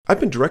I've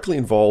been directly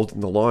involved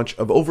in the launch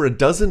of over a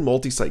dozen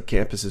multi-site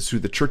campuses through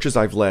the churches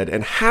I've led,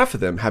 and half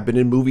of them have been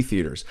in movie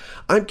theaters.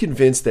 I'm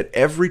convinced that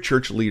every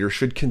church leader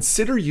should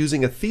consider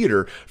using a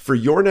theater for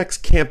your next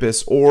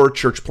campus or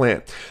church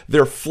plant.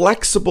 They're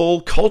flexible,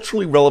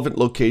 culturally relevant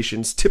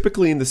locations,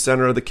 typically in the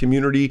center of the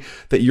community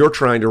that you're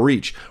trying to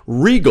reach.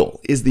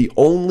 Regal is the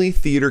only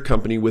theater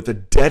company with a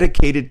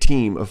dedicated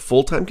team of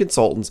full-time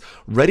consultants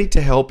ready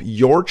to help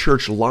your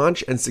church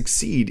launch and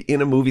succeed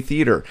in a movie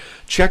theater.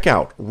 Check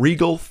out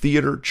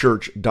regaltheaterchurch.com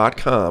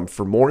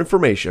for more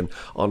information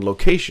on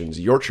locations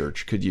your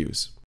church could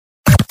use.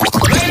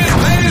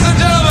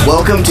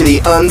 Welcome to the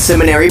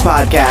Unseminary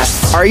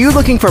Podcast. Are you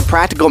looking for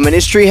practical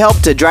ministry help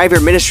to drive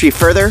your ministry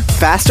further,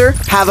 faster?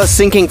 Have a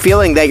sinking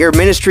feeling that your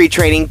ministry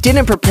training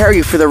didn't prepare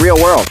you for the real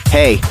world?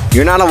 Hey,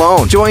 you're not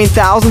alone. Join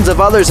thousands of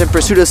others in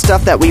pursuit of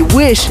stuff that we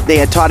wish they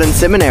had taught in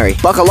seminary.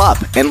 Buckle up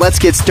and let's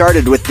get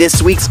started with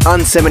this week's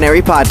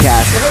Unseminary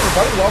Podcast. Hello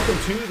everybody, welcome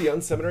to the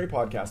Unseminary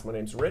Podcast. My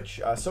name's Rich.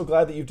 So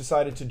glad that you've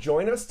decided to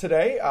join us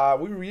today.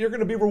 You're going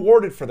to be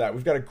rewarded for that.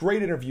 We've got a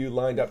great interview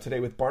lined up today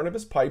with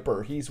Barnabas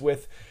Piper. He's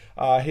with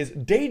his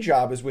day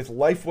job is with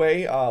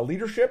Lifeway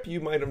Leadership. You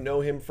might have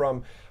known him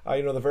from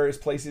the various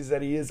places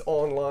that he is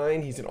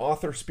online. He's an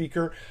author,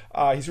 speaker.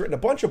 He's written a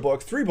bunch of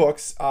books, 3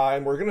 books,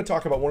 and we're going to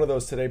talk about one of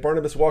those today.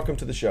 Barnabas, welcome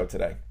to the show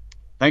today.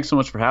 Thanks so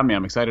much for having me.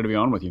 I'm excited to be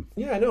on with you.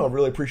 Yeah, I know. I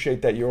really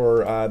appreciate that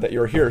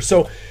you're here.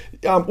 So,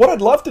 what I'd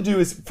love to do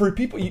is for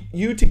people,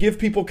 you to give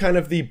people kind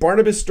of the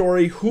Barnabas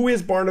story. Who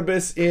is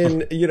Barnabas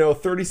in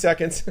 30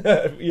 seconds?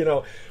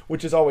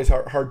 Which is always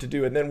hard to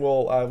do, and then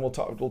we'll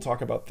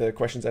talk about the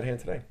questions at hand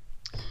today.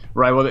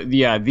 Right. Well,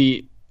 yeah.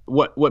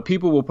 What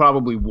people will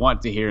probably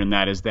want to hear in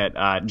that is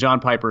that John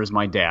Piper is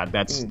my dad.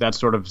 That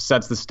sort of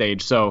sets the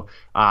stage. So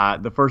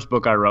the first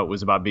book I wrote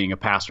was about being a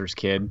pastor's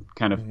kid,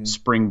 kind of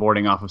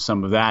springboarding off of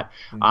some of that.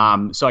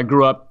 So I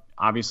grew up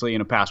obviously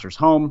in a pastor's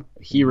home.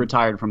 He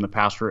retired from the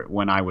pastorate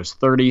when I was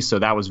 30, so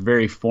that was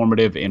very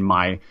formative in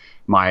my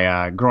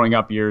growing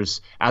up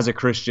years as a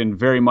Christian,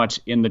 very much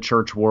in the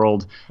church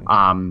world.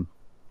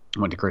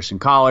 Went to Christian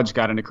college,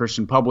 got into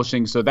Christian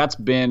publishing. So that's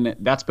been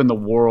the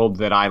world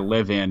that I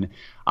live in,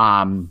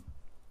 and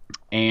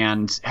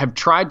have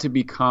tried to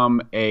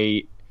become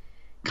a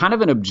kind of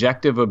an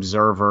objective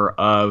observer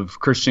of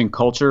Christian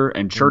culture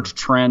and church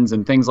trends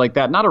and things like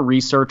that. Not a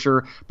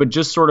researcher, but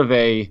just sort of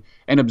an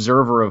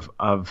observer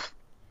of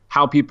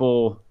how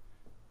people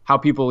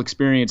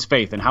experience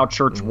faith and how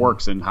church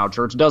works and how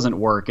church doesn't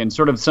work and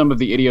sort of some of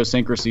the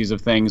idiosyncrasies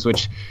of things,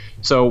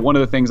 so one of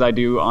the things I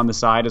do on the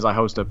side is I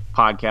host a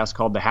podcast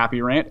called The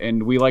Happy Rant,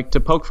 and we like to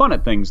poke fun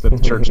at things that the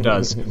church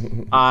does,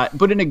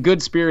 but in a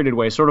good spirited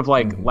way, sort of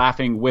like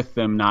laughing with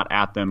them, not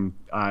at them,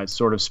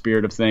 sort of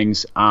spirit of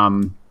things.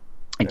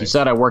 Like you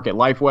said, I work at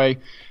Lifeway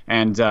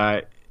and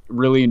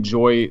really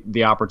enjoy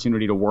the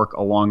opportunity to work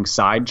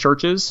alongside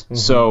churches.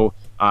 So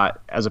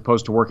as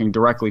opposed to working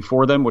directly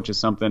for them, which is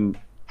something,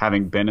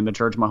 having been in the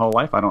church my whole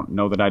life, I don't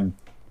know that I'd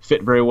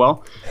fit very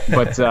well,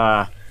 but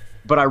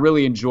I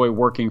really enjoy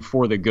working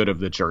for the good of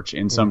the church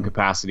in some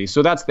capacity.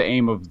 So that's the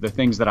aim of the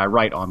things that I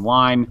write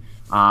online,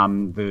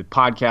 the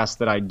podcasts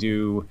that I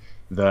do,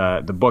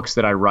 the books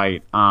that I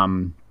write.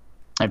 I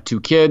have 2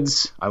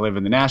 kids. I live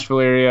in the Nashville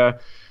area.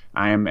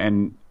 I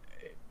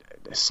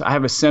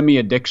have a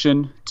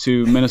semi-addiction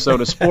to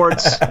Minnesota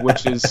sports,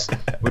 which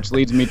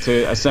leads me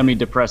to a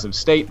semi-depressive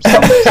state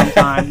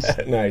sometimes.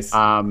 Nice.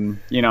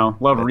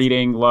 Love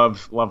reading,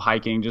 love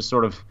hiking. Just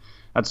sort of,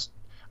 that's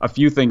a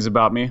few things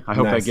about me. I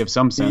hope that gives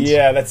some sense.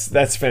 Yeah,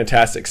 that's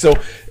fantastic. So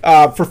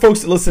for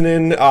folks that listen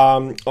in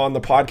on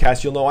the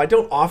podcast, you'll know I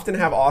don't often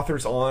have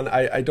authors on.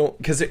 I don't,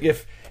 because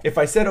if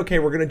I said, okay,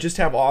 we're going to just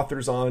have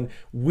authors on,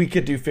 we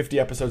could do 50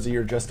 episodes a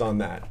year just on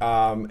that.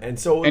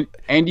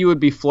 And you would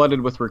be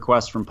flooded with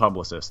requests from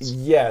publicists.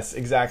 Yes,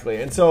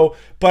 exactly. And so,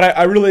 but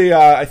I really,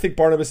 I think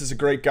Barnabas is a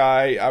great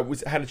guy.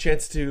 I had a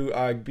chance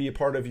to be a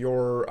part of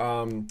your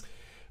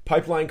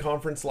Pipeline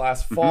Conference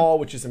last fall,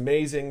 which is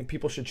amazing.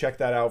 People should check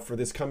that out for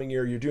this coming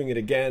year. You're doing it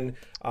again.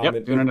 Doing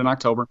it in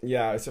October.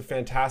 Yeah, it's a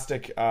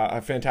fantastic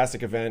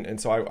event,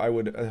 and so I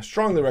would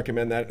strongly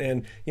recommend that.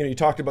 And you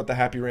talked about the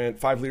Happy Rant.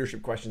 5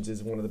 Leadership Questions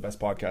is one of the best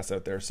podcasts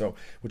out there, so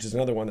which is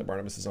another one that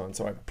Barnabas is on.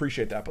 So I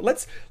appreciate that. But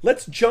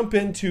let's jump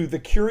into The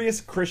Curious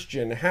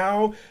Christian: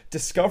 How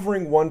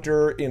Discovering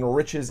Wonder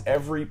Enriches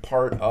Every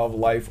Part of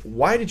Life.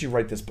 Why did you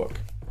write this book?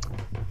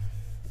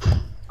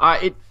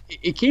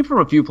 It came from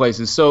a few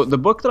places. So the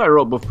book that I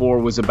wrote before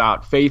was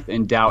about faith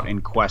and doubt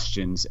and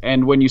questions.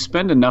 And when you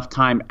spend enough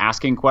time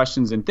asking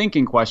questions and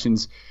thinking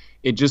questions,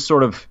 it just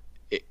sort of,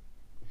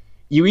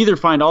 you either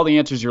find all the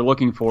answers you're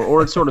looking for,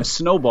 or it sort of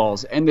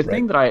snowballs. And the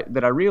thing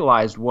that I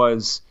realized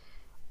was,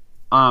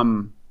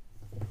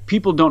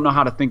 people don't know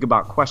how to think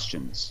about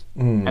questions.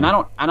 And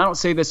I don't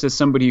say this as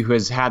somebody who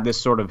has had this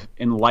sort of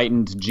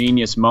enlightened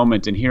genius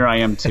moment, and here I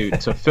am to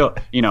fill,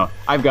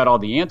 I've got all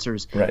the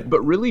answers,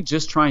 but really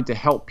just trying to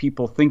help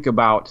people think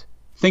about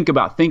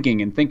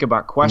thinking and think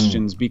about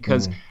questions,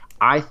 because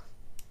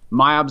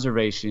my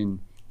observation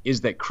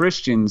is that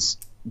Christians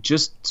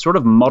just sort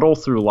of muddle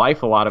through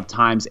life a lot of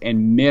times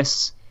and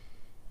miss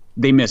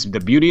they miss the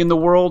beauty in the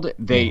world.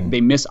 They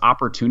miss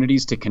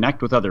opportunities to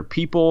connect with other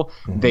people.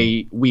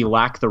 We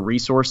lack the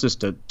resources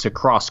to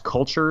cross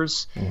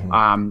cultures.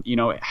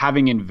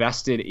 Having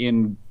invested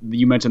in,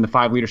 you mentioned the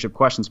 5 Leadership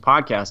Questions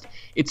podcast,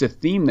 it's a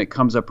theme that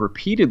comes up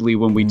repeatedly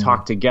when we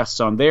talk to guests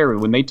on there,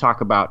 when they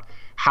talk about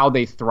how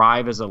they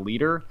thrive as a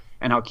leader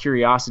and how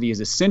curiosity is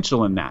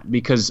essential in that,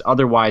 because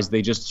otherwise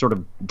they just sort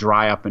of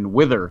dry up and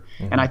wither.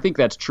 And I think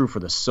that's true for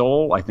the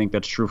soul. I think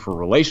that's true for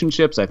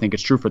relationships. I think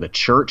it's true for the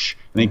church.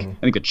 I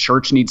think the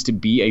church needs to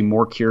be a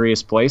more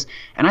curious place.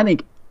 And I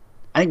think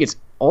it's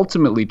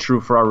ultimately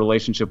true for our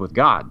relationship with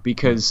God,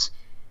 because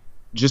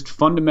just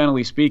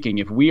fundamentally speaking,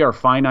 if we are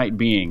finite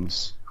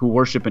beings who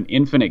worship an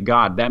infinite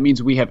God, that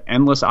means we have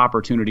endless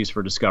opportunities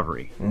for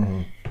discovery.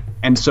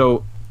 And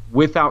so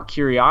without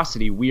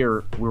curiosity,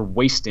 we're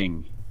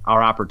wasting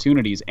our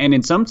opportunities, and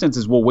in some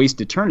senses we'll waste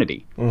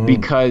eternity,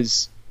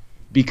 because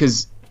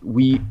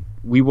we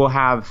will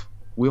have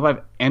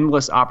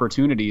endless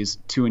opportunities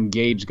to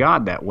engage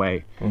God that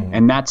way.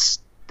 And that's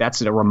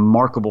a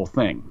remarkable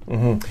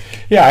thing.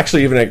 Yeah,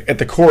 actually, even at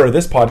the core of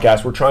this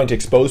podcast, we're trying to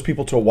expose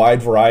people to a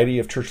wide variety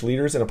of church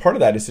leaders, and a part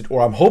of that is,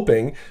 or I'm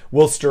hoping,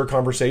 will stir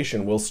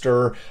conversation, will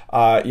stir,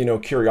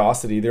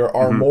 curiosity. There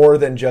are more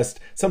than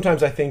just.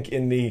 Sometimes I think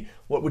in the,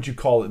 what would you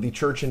call it, the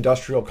church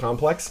industrial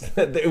complex,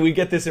 we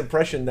get this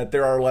impression that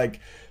there are like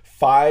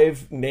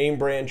 5 name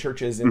brand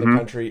churches in the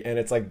country, and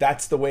it's like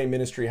that's the way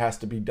ministry has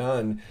to be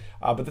done.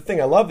 But the thing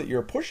I love that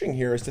you're pushing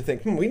here is to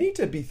think, we need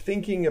to be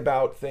thinking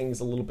about things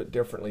a little bit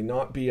differently,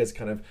 not be as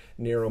kind of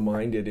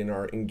narrow-minded in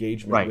our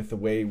engagement with the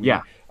way we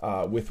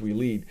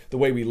the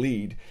way we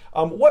lead.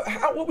 What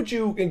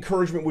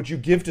encouragement would you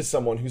give to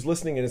someone who's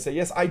listening in and say,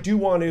 yes, I do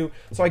want to,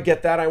 so I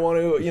get that, I want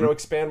to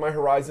expand my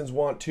horizons,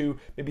 want to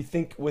maybe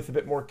think with a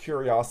bit more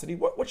curiosity.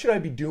 What should I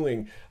be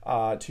doing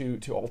to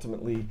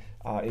ultimately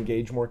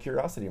engage more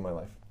curiosity in my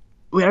life?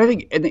 I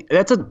think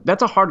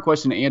that's a hard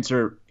question to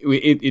answer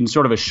in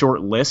sort of a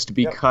short list,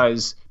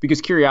 because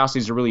curiosity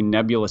is a really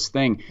nebulous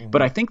thing.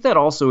 But I think that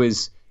also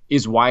is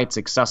why it's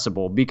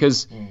accessible,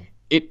 because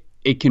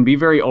it can be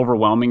very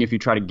overwhelming if you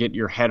try to get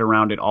your head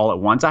around it all at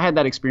once. I had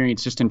that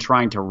experience just in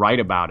trying to write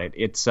about it.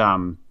 It's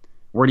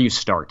where do you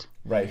start?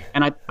 Right.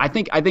 And I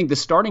think the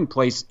starting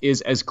place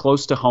is as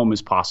close to home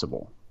as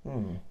possible,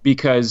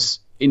 because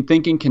in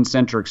thinking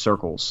concentric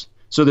circles,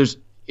 so there's,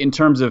 in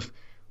terms of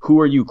who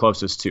are you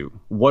closest to?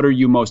 What are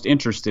you most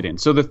interested in?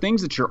 So the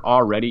things that you're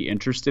already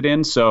interested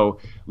in, so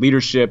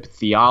leadership,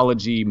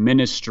 theology,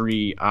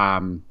 ministry,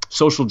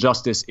 social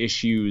justice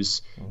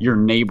issues, your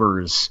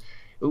neighbors,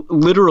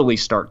 literally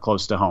start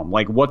close to home.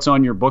 Like, what's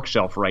on your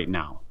bookshelf right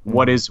now?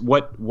 What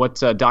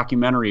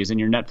documentary is in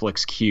your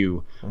Netflix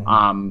queue?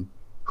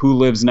 Who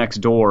lives next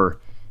door?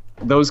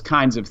 Those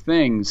kinds of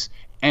things.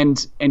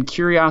 And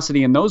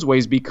curiosity in those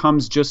ways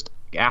becomes just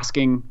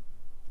asking,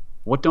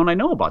 what don't I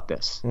know about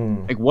this?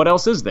 Like, what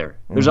else is there?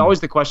 There's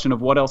always the question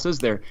of what else is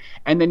there.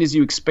 And then as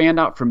you expand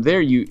out from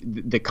there,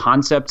 the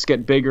concepts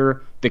get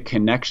bigger, the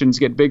connections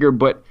get bigger.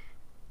 But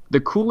the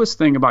coolest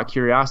thing about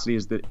curiosity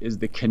is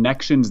the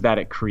connections that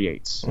it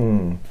creates.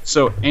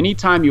 So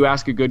anytime you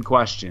ask a good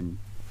question,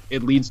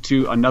 it leads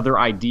to another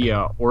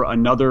idea or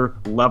another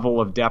level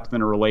of depth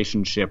in a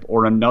relationship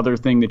or another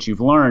thing that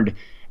you've learned.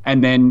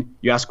 And then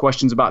you ask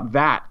questions about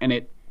that, and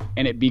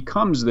it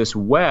becomes this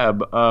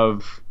web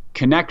of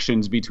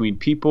connections between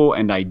people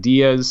and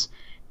ideas,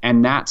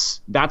 and that's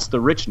the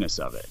richness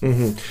of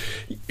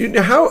it.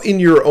 How in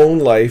your own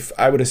life,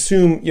 I would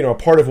assume, a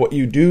part of what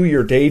you do,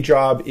 your day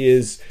job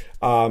is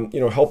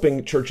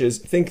helping churches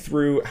think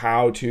through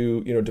how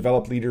to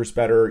develop leaders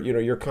better.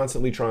 You're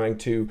constantly trying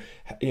to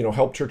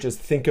help churches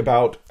think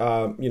about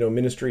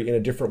ministry in a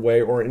different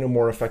way or in a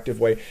more effective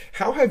way.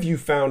 How have you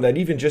found that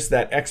even just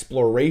that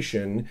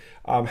exploration,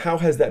 how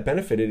has that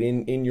benefited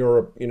in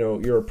your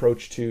your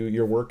approach to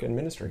your work and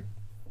ministry?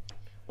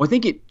 Well, I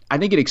think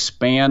it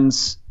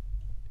expands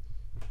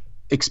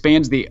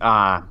the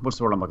what's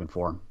the word I'm looking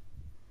for?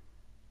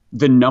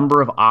 The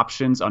number of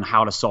options on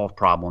how to solve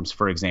problems,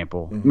 for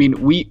example. I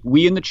mean, we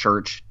in the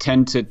church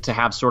tend to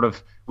have sort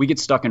of, we get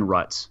stuck in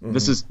ruts.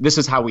 This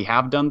is how we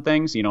have done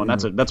things, and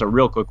that's a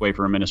real quick way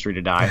for a ministry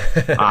to die.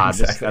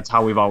 Exactly. That's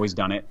how we've always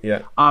done it.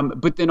 Yeah.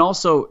 But then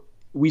also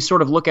we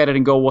sort of look at it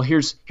and go, well,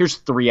 here's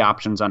 3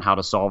 options on how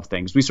to solve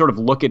things. We sort of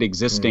look at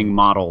existing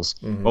models.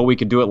 Well, we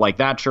could do it like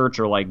that church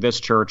or like this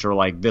church or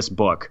like this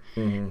book.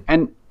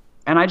 And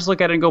I just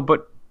look at it and go,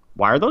 but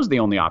why are those the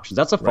only options?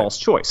 That's a false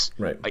choice.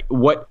 Right. Like,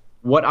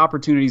 what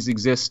opportunities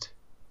exist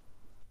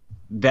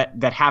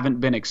that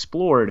haven't been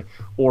explored,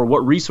 or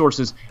what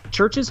resources?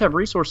 Churches have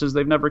resources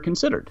they've never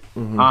considered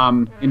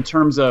in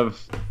terms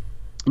of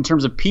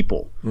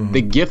people,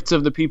 the gifts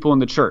of the people in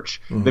the church,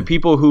 the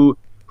people who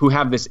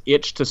have this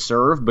itch to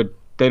serve, but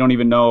they don't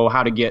even know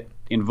how to get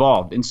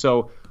involved. And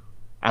so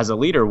as a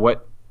leader,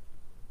 what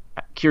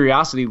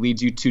curiosity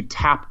leads you to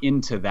tap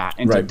into that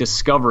and to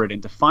discover it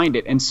and to find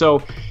it. And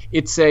so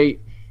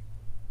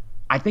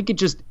I think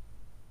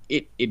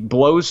it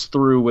blows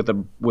through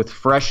with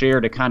fresh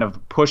air to kind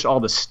of push all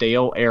the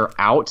stale air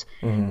out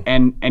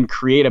and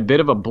create a bit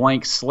of a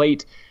blank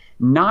slate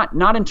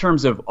not in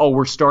terms of, oh,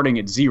 we're starting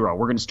at zero,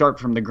 we're going to start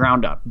from the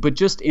ground up, but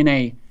just in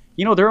a,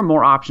 there are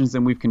more options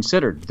than we've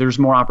considered. There's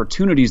more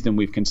opportunities than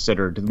we've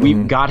considered.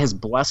 God has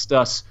blessed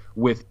us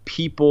with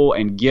people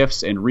and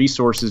gifts and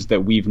resources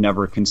that we've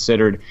never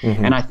considered.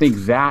 And I think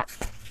that,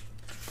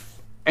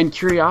 and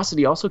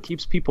curiosity also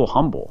keeps people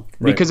humble,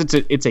 because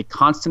it's a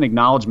constant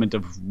acknowledgement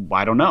of,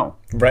 I don't know.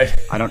 Right.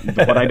 I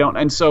don't.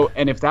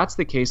 And if that's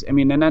the case, I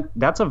mean, then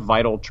that's a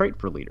vital trait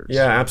for leaders.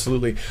 Yeah,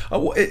 absolutely.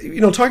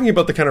 Talking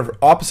about the kind of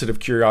opposite of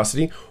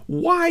curiosity,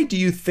 why do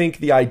you think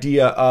the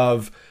idea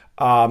of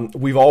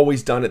we've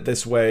always done it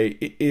this way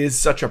is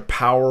such a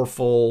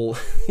powerful,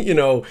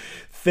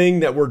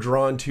 thing that we're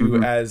drawn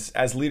to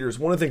as leaders?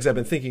 One of the things I've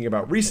been thinking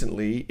about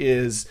recently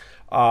is,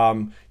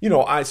 I'm in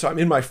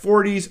my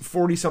 40s,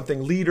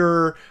 40-something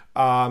leader,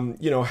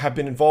 have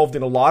been involved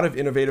in a lot of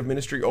innovative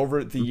ministry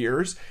over the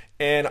years,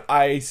 and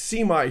I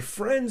see my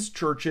friends'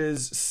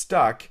 churches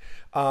stuck,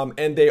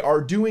 and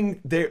they're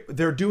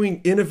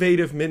doing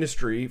innovative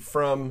ministry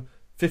from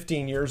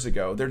 15 years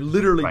ago. They're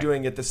literally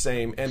doing it the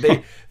same.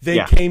 And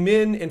they came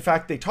in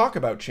fact, they talk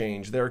about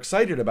change. They're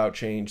excited about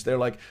change. They're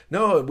like,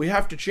 no, we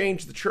have to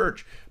change the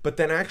church. But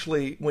then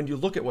actually, when you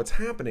look at what's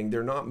happening,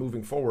 they're not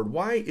moving forward.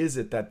 Why is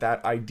it that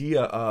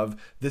idea of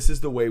this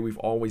is the way we've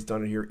always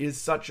done it here is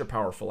such a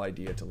powerful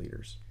idea to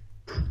leaders?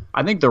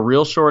 I think the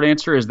real short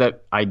answer is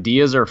that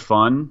ideas are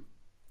fun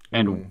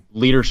and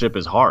leadership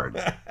is hard.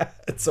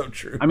 It's so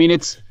true. I mean,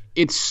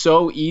 it's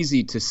so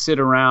easy to sit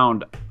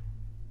around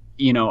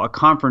a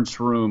conference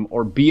room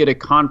or be at a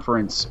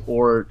conference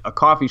or a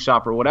coffee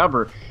shop or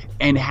whatever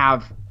and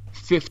have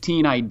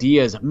 15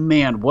 ideas.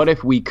 Man, what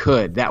if we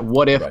could? That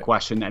what if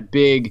question, that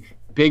big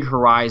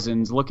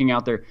horizons, looking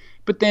out there.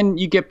 But then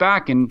you get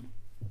back and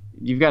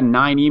you've got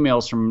 9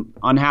 emails from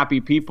unhappy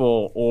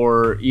people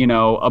or,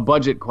 a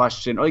budget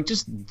question, or like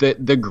just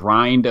the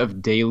grind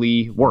of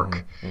daily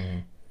work.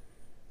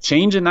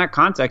 Change in that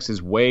context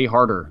is way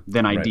harder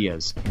than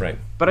ideas. Right.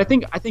 But I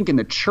think in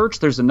the church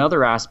there's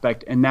another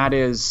aspect, and that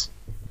is,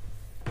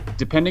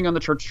 depending on the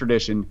church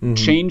tradition,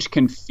 change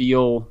can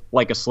feel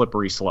like a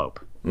slippery slope.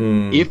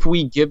 If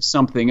we give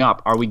something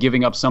up, are we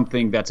giving up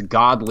something that's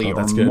godly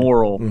or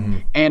moral?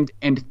 And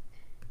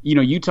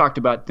you talked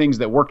about things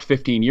that worked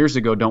 15 years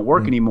ago don't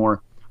work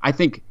anymore. I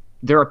think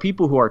there are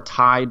people who are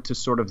tied to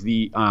sort of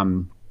the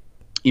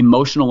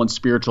emotional and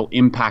spiritual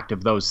impact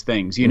of those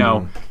things.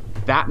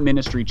 That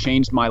ministry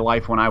changed my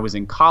life when I was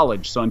in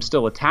college, so I'm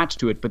still attached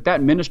to it, but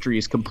that ministry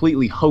is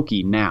completely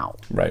hokey now.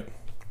 Right.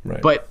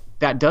 But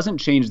that doesn't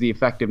change the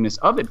effectiveness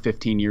of it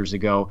 15 years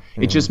ago.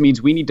 It just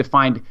means we need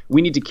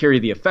to carry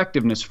the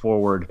effectiveness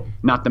forward,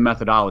 not the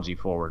methodology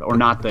forward, or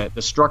not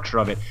the structure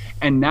of it.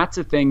 And that's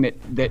a thing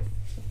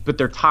but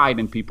they're tied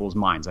in people's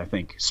minds, I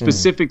think,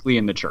 specifically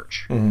in the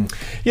church.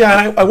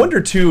 Yeah, and I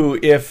wonder too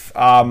if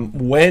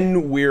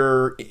when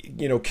we're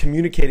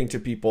communicating to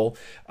people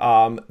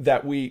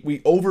that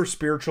we over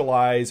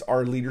spiritualize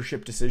our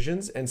leadership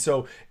decisions, and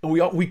so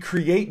we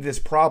create this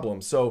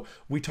problem. So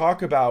we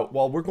talk about,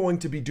 well, we're going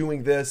to be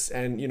doing this,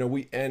 and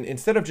and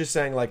instead of just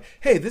saying like,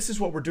 hey, this is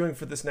what we're doing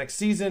for this next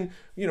season,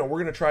 we're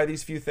going to try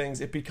these few things.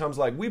 It becomes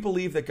like, we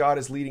believe that God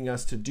is leading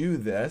us to do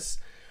this.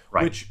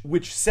 Right.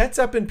 Which sets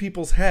up in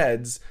people's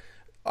heads,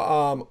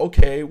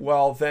 okay,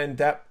 well then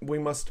that we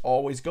must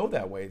always go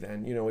that way.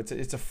 Then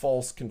it's a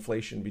false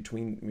conflation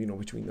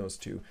between those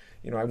two.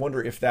 I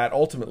wonder if that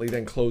ultimately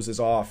then closes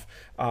off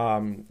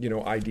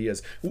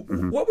ideas.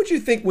 What would you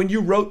think when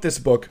you wrote this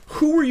book?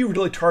 Who were you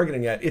really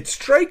targeting at? It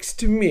strikes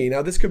to me,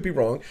 now this could be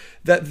wrong,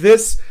 that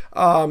this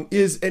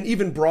is an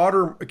even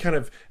broader kind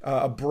of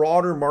a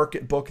broader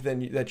market book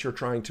than that you're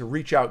trying to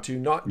reach out to,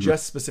 not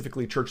just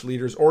specifically church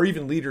leaders or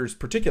even leaders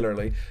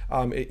particularly.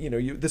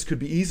 This could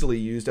be easily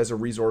used as a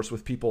resource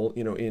with people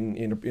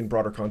in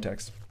broader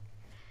context.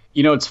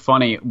 It's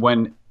funny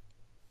when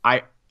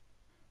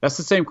that's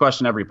the same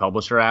question every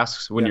publisher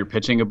asks when you're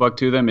pitching a book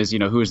to them is,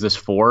 who is this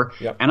for?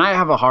 Yep. And I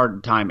have a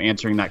hard time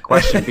answering that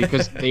question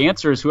because the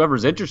answer is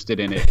whoever's interested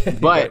in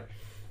it. But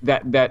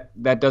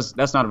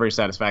that's not a very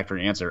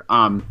satisfactory answer.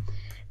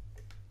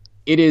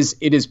 It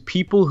is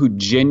people who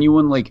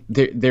genuinely,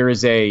 there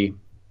is a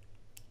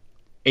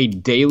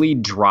daily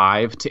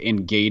drive to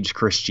engage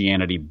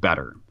Christianity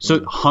better.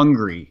 So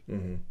hungry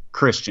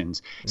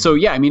Christians. So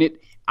yeah, I mean,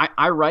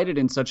 I write it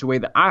in such a way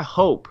that I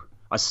hope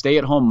a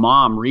stay-at-home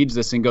mom reads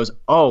this and goes,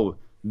 oh,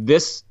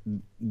 this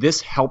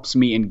helps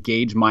me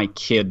engage my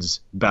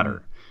kids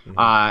better.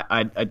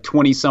 A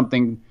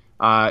 20-something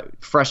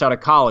fresh out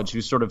of college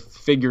who's sort of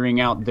figuring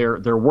out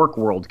their work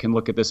world can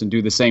look at this and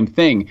do the same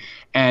thing.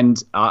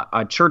 And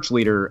a church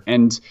leader,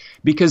 and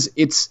because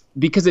it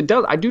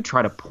does, I do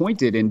try to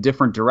point it in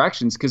different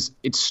directions, because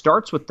it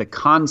starts with the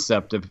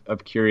concept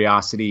of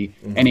curiosity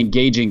and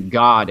engaging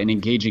God and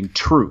engaging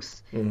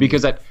truth.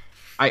 Because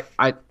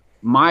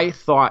my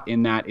thought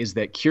in that is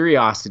that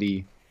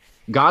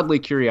godly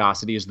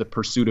curiosity is the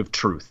pursuit of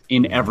truth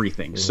in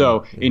everything.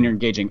 So in your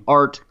engaging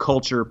art,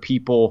 culture,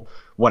 people,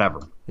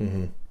 whatever.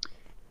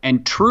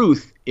 And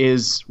truth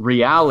is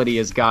reality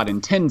as God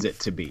intends it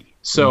to be.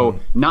 So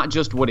not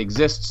just what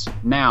exists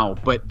now,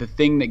 but the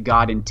thing that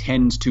God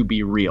intends to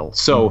be real.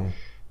 So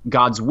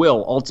God's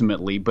will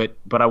ultimately, but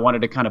I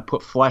wanted to kind of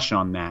put flesh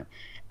on that.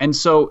 And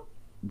so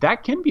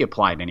that can be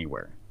applied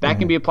anywhere. That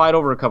can be applied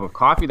over a cup of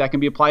coffee. That can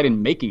be applied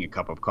in making a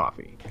cup of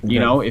coffee. You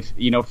know, if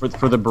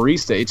for the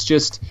barista,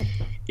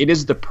 it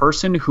is the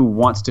person who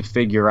wants to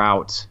figure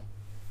out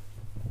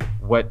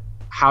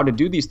how to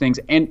do these things.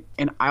 And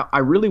I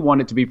really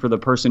want it to be for the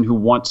person who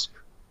wants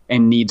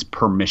and needs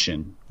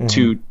permission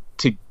to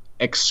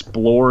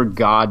explore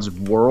God's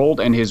world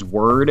and his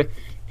word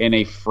in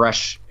a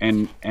fresh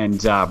and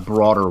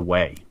broader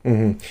way.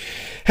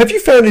 Have you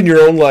found in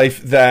your own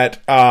life that,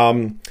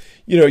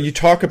 you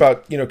talk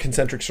about,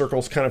 concentric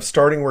circles kind of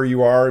starting where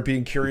you are,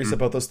 being curious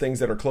about those things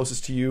that are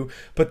closest to you,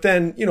 but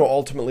then,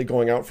 ultimately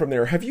going out from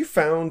there. Have you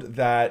found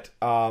that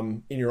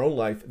in your own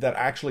life that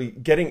actually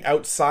getting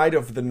outside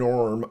of the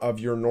norm of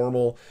your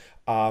normal,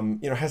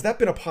 has that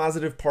been a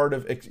positive part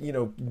of,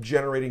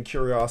 generating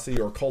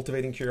curiosity or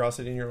cultivating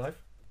curiosity in your life?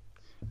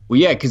 Well,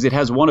 yeah, because it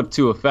has one of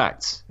two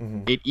effects.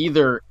 It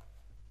either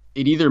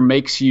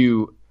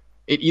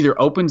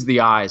opens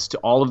the eyes to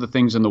all of the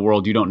things in the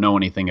world you don't know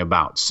anything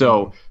about.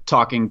 So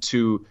talking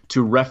to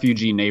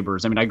refugee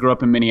neighbors. I mean, I grew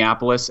up in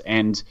Minneapolis,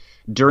 and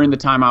during the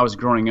time I was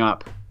growing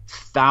up,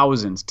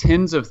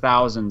 tens of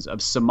thousands of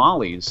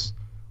Somalis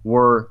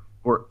were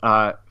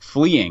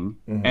fleeing,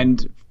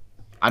 and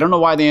I don't know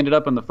why they ended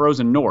up in the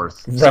frozen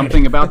north. Right.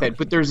 Something about that,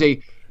 but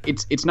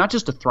it's not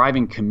just a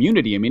thriving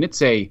community. I mean,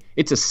 it's a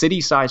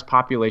city-sized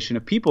population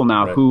of people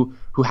now who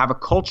have a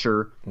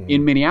culture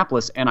in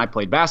Minneapolis. And I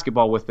played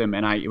basketball with them,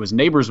 and I was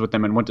neighbors with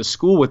them, and went to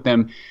school with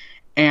them,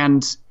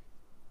 and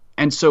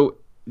so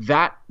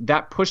that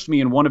pushed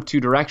me in one of two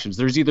directions.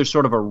 There's either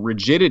sort of a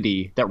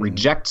rigidity that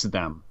rejects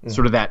them,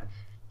 sort of that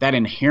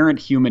inherent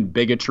human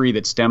bigotry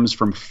that stems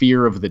from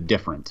fear of the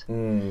different,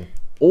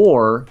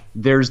 or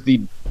there's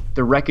the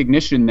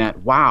recognition that,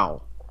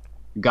 wow,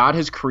 God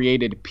has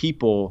created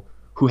people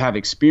who have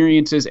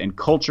experiences and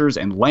cultures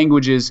and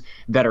languages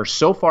that are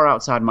so far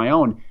outside my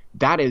own.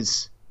 That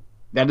is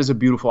a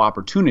beautiful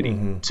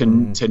opportunity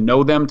to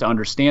know them, to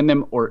understand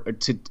them, or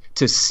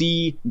to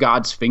see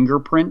God's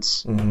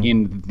fingerprints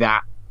in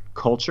that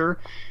culture.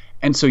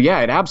 And so, yeah,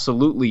 it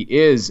absolutely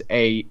is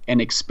an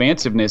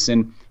expansiveness.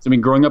 And I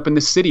mean, growing up in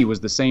the city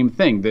was the same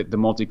thing, the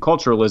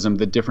multiculturalism,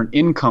 the different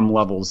income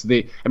levels,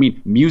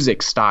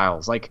 music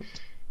styles, like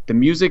the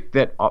music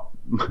that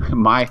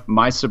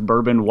my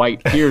suburban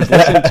white peers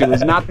listen to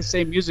is not the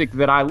same music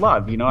that I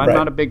love. I'm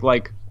not a big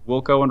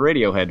Wilco and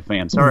Radiohead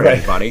fan. Sorry,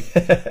 everybody.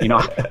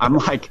 I'm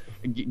like,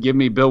 give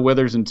me Bill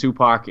Withers and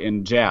Tupac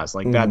and jazz.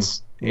 Like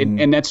that's it,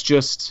 and that's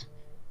just.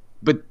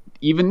 But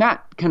even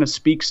that kind of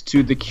speaks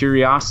to the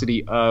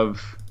curiosity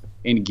of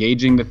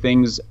engaging the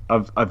things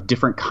of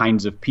different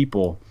kinds of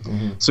people.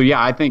 So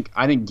yeah, I think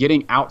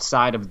getting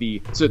outside of the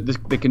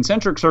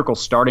concentric circle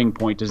starting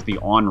point is the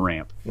on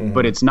ramp,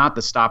 but it's not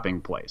the stopping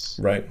place.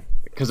 Right.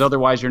 Because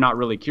otherwise you're not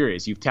really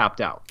curious. You've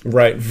tapped out.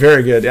 Right.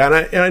 Very good. And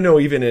I know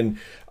even in,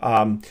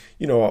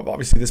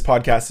 obviously this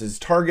podcast is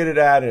targeted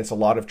at, and it's a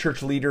lot of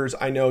church leaders.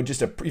 I know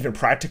just even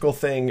practical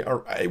thing,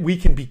 we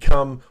can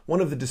become,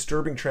 one of the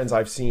disturbing trends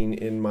I've seen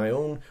in my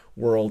own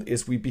world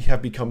is we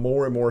have become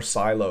more and more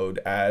siloed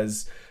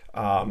as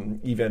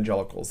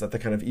evangelicals, that the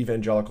kind of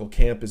evangelical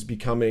camp is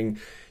becoming,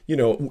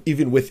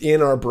 even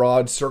within our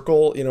broad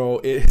circle,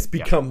 it's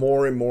become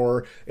more and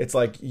more. It's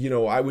like,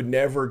 I would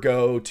never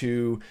go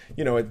to,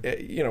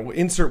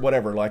 insert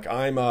whatever, like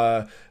I'm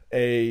an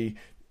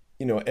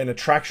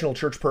attractional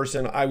church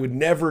person. I would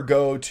never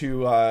go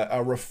to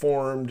a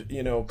reformed,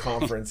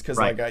 conference because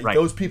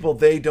those people,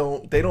 they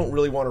don't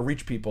really want to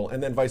reach people.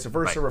 And then vice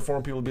versa,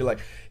 reformed people would be like,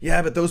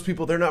 yeah, but those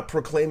people, they're not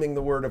proclaiming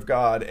the word of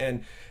God.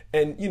 And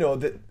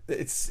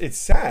it's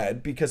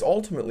sad because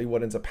ultimately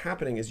what ends up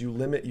happening is you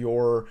limit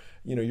your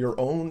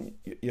own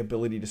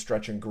ability to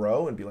stretch and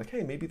grow and be like,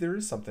 hey, maybe there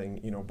is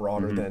something,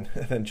 broader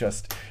than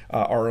just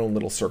our own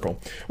little circle.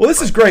 Well,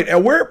 this is great.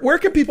 Where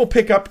can people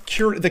pick up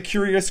The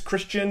Curious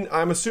Christian?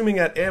 I'm assuming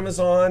at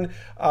Amazon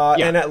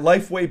and at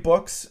Lifeway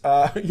Books.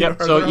 You can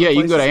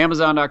go to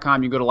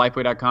Amazon.com, you can go to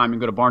Lifeway.com, you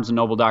can go to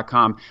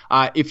BarnesandNoble.com.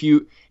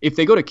 If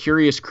they go to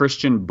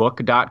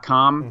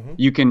CuriousChristianBook.com,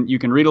 you can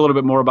read a little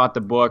bit more about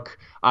the book.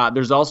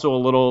 There's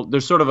also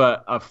there's sort of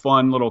a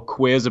fun little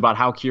quiz about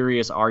how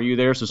curious are you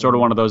there. So sort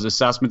of one of those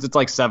assessments. It's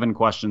like 7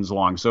 questions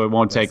long, so it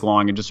won't take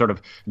long. It just sort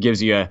of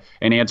gives you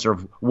an answer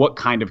of what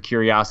kind of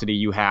curiosity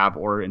you have,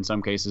 or in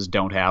some cases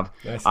don't have.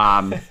 Nice.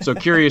 So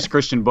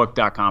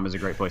CuriousChristianBook.com is a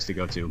great place to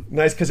go to.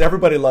 Nice, because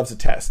everybody loves a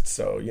test.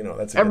 So,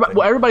 that's a good thing.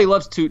 Well, everybody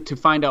loves to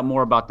find out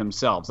more about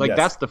themselves. Like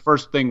that's the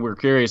first thing we're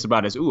curious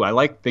about is, I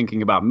like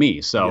thinking about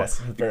me. So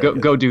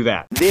go do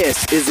that.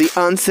 This is the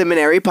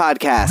Unseminary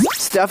Podcast.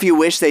 Stuff you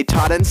wish they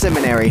taught in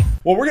seminary.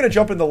 Well, we're going to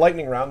jump into the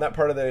lightning round, that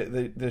part of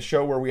the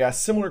show where we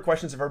ask similar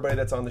questions of everybody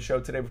that's on the show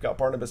today. We've got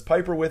Barnabas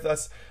Piper with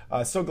us.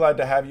 So glad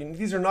to have you.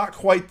 These are not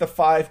quite the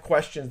 5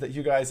 questions that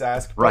you guys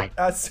ask,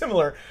 but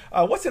similar.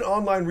 What's an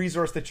online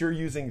resource that you're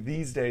using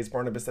these days,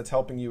 Barnabas, that's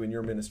helping you in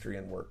your ministry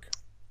and work?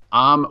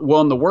 Well,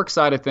 on the work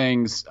side of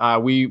things,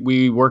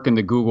 we work in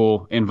the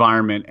Google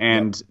environment,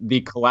 and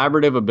the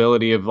collaborative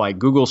ability of like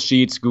Google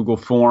Sheets, Google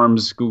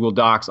Forms, Google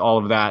Docs, all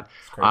of that.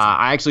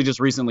 I actually just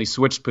recently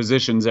switched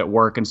positions at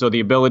work, and so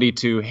the ability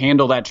to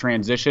handle that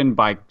transition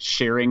by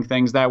sharing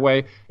things that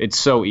way, it's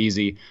so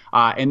easy.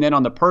 And then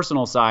on the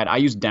personal side, I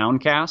use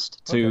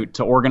Downcast to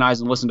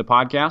organize and listen to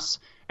podcasts,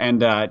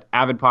 and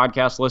avid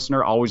podcast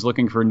listener, always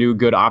looking for new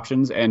good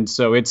options, and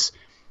so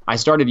I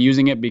started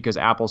using it because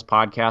Apple's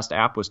podcast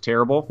app was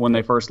terrible when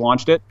they first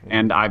launched it,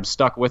 and I've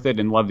stuck with it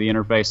and love the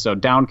interface. So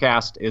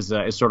Downcast is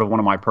sort of one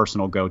of my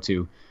personal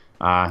go-to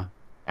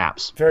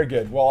apps. Very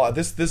good. Well,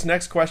 this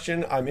next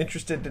question, I'm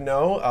interested to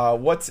know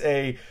what's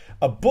a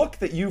book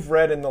that you've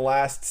read in the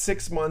last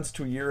 6 months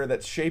to a year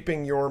that's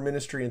shaping your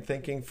ministry and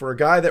thinking. For a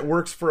guy that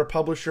works for a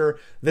publisher,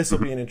 this will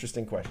be an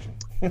interesting question.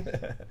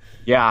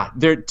 Yeah,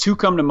 there two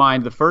come to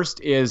mind. The first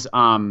is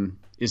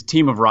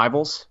Team of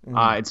Rivals.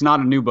 It's not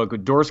a new book,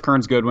 but Doris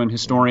Kearns Goodwin,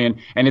 historian,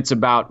 and it's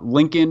about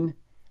Lincoln,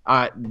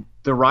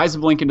 the rise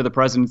of Lincoln to the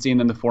presidency, and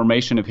then the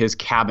formation of his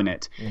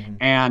cabinet.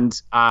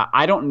 And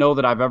I don't know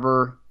that I've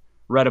ever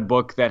read a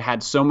book that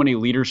had so many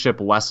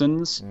leadership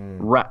lessons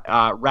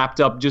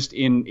wrapped up just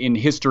in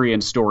history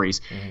and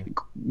stories.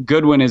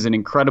 Goodwin is an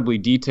incredibly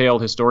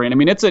detailed historian. I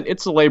mean, it's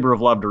a labor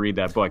of love to read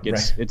that book.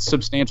 It's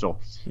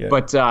substantial,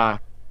 but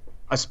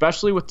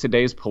especially with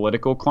today's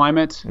political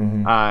climate.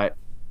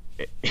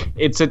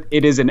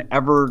 It is an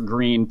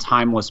evergreen,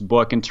 timeless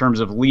book in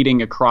terms of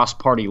leading across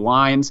party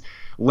lines,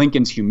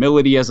 Lincoln's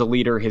humility as a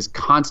leader, his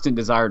constant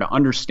desire to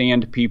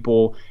understand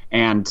people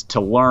and to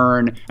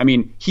learn. I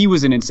mean, he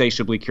was an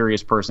insatiably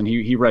curious person.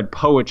 He read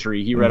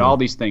poetry. He read all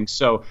these things.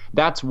 So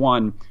that's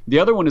one. The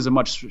other one is a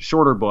much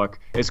shorter book.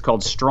 It's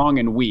called Strong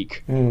and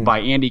Weak by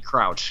Andy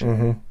Crouch.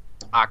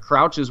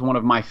 Crouch is one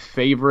of my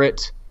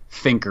favorite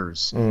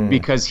thinkers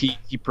because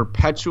he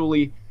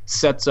perpetually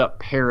sets up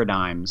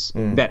paradigms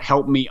that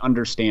help me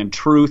understand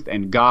truth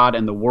and God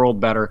and the world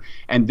better.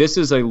 And this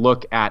is a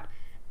look at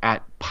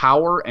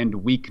power and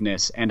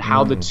weakness and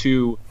how the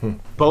two,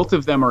 both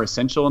of them are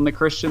essential in the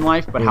Christian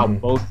life, but how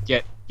both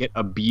get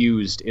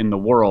abused in the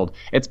world.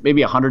 It's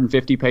maybe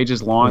 150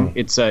 pages long.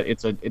 It's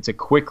a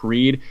quick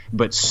read,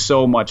 but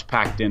so much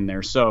packed in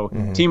there. So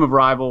Team of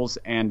Rivals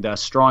and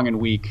Strong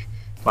and Weak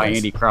by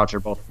Andy Crouch are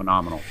both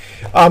phenomenal.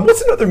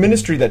 What's another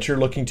ministry that you're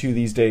looking to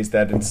these days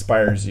that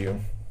inspires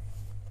you?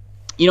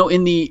 You know,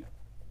 in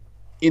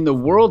the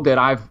world that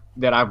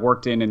I've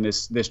worked in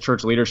this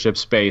church leadership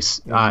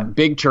space,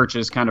 big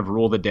churches kind of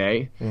rule the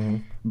day.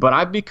 But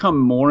I've become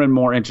more and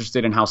more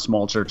interested in how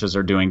small churches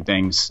are doing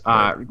things,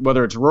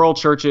 whether it's rural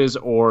churches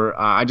or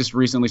I just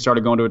recently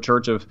started going to a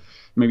church of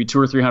maybe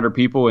 200 or 300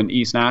 people in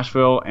East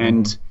Nashville,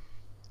 and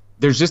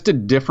there's just a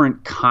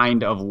different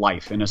kind of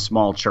life in a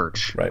small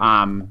church.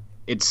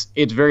 It's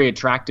very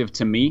attractive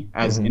to me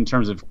as in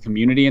terms of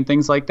community and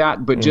things like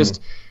that, but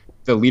just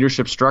the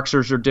leadership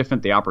structures are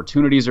different. The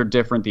opportunities are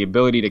different. The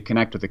ability to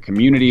connect with the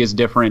community is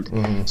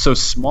different. So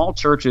small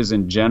churches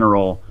in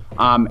general,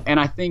 and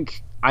I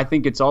think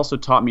it's also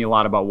taught me a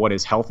lot about what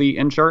is healthy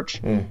in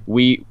church.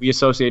 We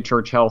associate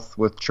church health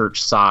with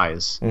church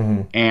size,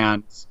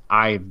 and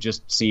I've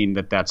just seen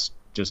that's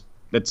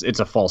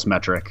a false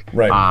metric.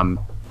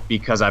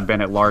 Because I've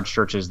been at large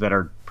churches that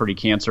are pretty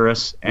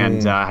cancerous,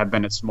 and have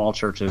been at small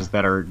churches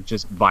that are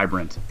just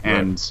vibrant.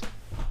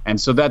 And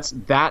so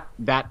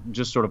that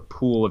just sort of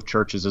pool of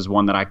churches is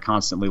one that I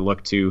constantly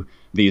look to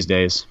these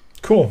days.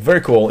 Cool.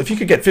 Very cool. If you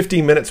could get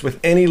 15 minutes with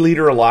any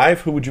leader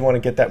alive, who would you want to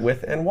get that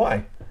with and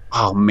why?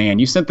 Oh man,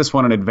 you sent this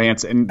one in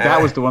advance, and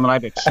that was the one that I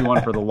had to chew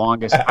on for the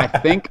longest. I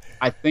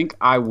think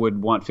I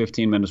would want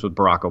 15 minutes with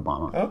Barack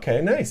Obama.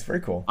 Okay, nice.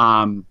 Very cool.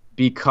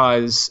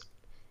 Because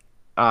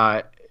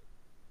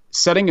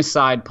setting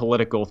aside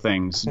political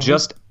things,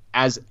 just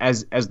as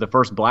the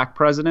first black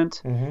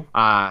president,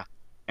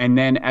 and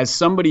then as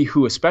somebody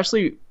who,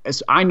 especially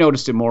as I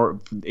noticed it more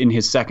in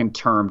his second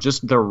term,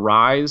 just the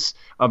rise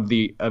of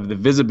the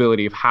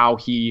visibility of how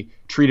he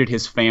treated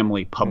his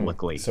family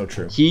publicly. So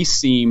true. He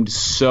seemed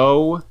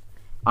so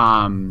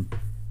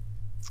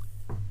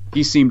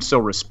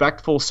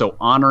respectful, so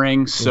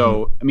honoring.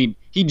 So I mean,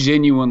 he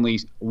genuinely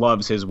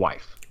loves his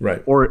wife.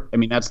 Right. Or I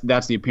mean,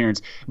 that's the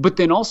appearance. But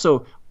then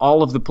also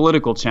all of the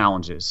political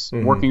challenges,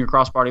 working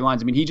across party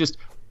lines. I mean,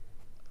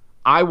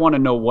 I want to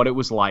know what it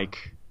was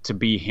like to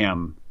be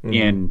him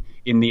in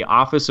the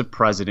office of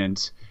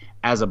president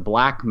as a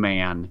black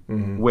man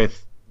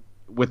with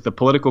the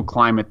political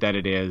climate that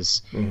it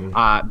is,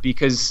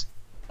 because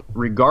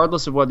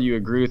regardless of whether you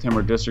agree with him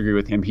or disagree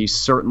with him, he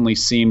certainly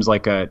seems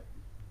like an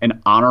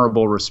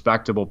honorable,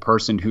 respectable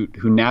person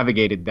who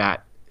navigated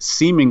that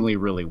seemingly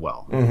really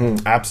well.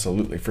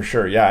 Absolutely, for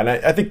sure. Yeah, and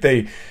I think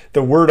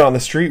the word on the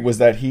street was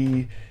that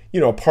he,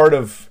 part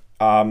of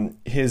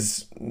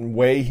his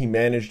way he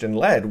managed and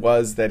led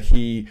was that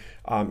he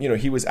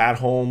was at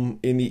home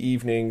in the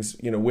evenings,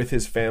 with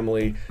his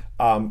family,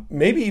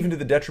 maybe even to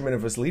the detriment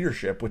of his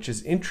leadership, which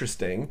is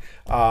interesting.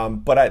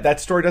 But that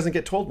story doesn't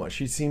get told much.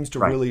 He seems to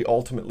really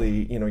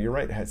ultimately, you're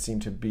right, had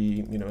seemed to be,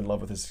 in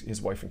love with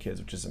his wife and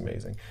kids, which is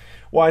amazing.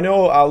 Well, I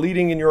know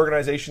leading in your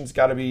organization's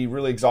got to be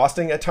really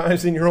exhausting at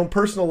times in your own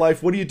personal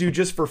life. What do you do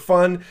just for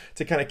fun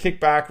to kind of kick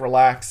back,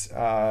 relax,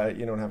 and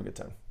have a good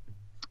time?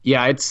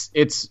 Yeah,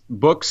 it's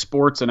books,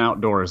 sports, and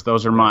outdoors.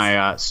 Those are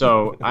my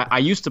so I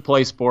used to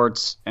play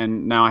sports,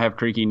 and now I have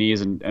creaky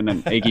knees and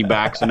an achy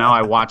back. So now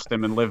I watch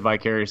them and live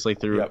vicariously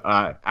through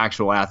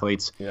actual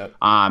athletes. Yep.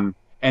 And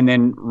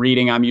then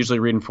reading, I'm usually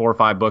reading 4 or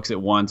 5 books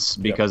at once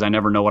because I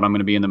never know what I'm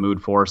going to be in the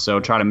mood for. So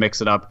try to mix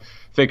it up: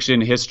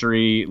 fiction,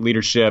 history,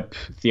 leadership,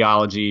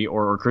 theology,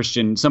 or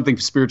Christian, something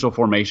spiritual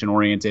formation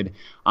oriented.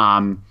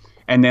 And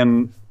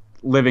then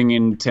living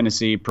in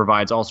Tennessee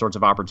provides all sorts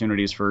of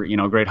opportunities for,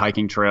 great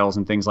hiking trails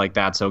and things like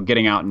that. So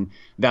getting out, and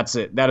that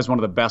is one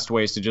of the best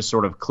ways to just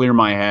sort of clear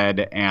my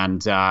head.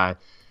 And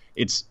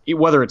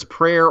whether it's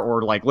prayer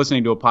or like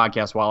listening to a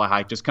podcast while I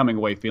hike, just coming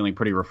away feeling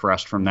pretty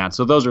refreshed from that.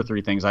 So those are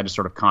 3 things I just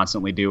sort of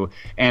constantly do,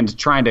 and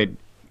trying to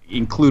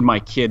include my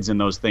kids in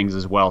those things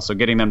as well. So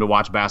getting them to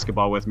watch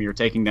basketball with me, or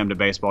taking them to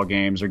baseball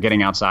games, or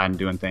getting outside and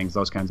doing things,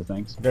 those kinds of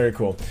things. Very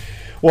cool.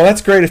 Well,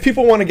 that's great. If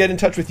people want to get in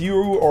touch with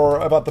you or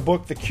about the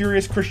book,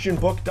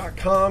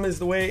 thecuriouschristianbook.com is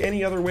the way.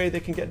 Any other way they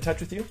can get in touch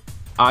with you?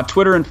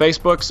 Twitter and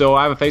Facebook. So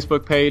I have a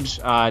Facebook page.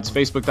 It's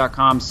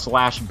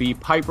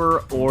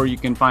facebook.com/bpiper, or you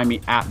can find me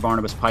at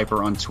Barnabas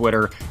Piper on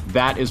Twitter.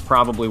 That is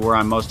probably where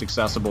I'm most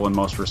accessible and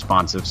most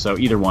responsive. So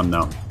either one,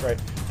 though. Great.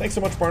 Thanks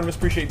so much, Barnabas.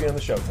 Appreciate you being on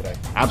the show today.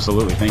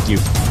 Absolutely. Thank you.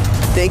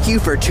 Thank you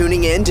for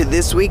tuning in to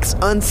this week's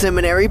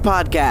Unseminary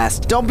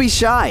podcast. Don't be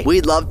shy.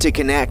 We'd love to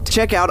connect.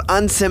 Check out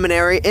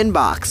Unseminary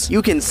Inbox.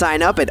 You can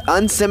sign up at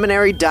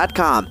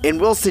unseminary.com,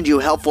 and we'll send you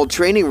helpful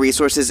training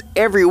resources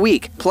every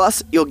week.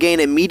 Plus, you'll gain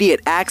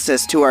immediate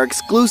access to our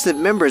exclusive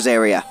members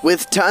area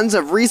with tons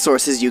of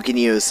resources you can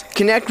use.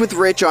 Connect with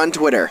Rich on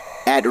Twitter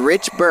at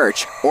Rich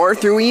Birch, or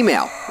through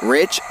email,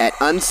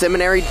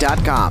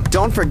 rich@unseminary.com.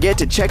 Don't forget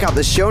to check out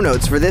the show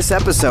notes for this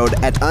episode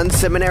at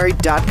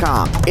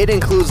unseminary.com. It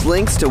includes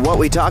links to what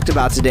we talked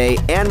about today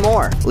and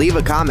more. Leave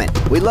a comment.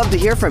 We'd love to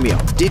hear from you.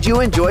 Did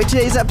you enjoy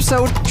today's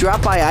episode?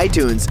 Drop by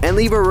iTunes and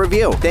leave a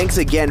review. Thanks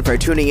again for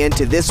tuning in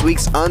to this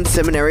week's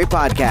Unseminary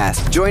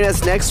podcast. Join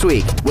us next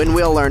week when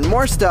we'll learn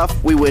more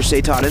stuff we wish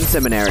they taught in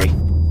seminary.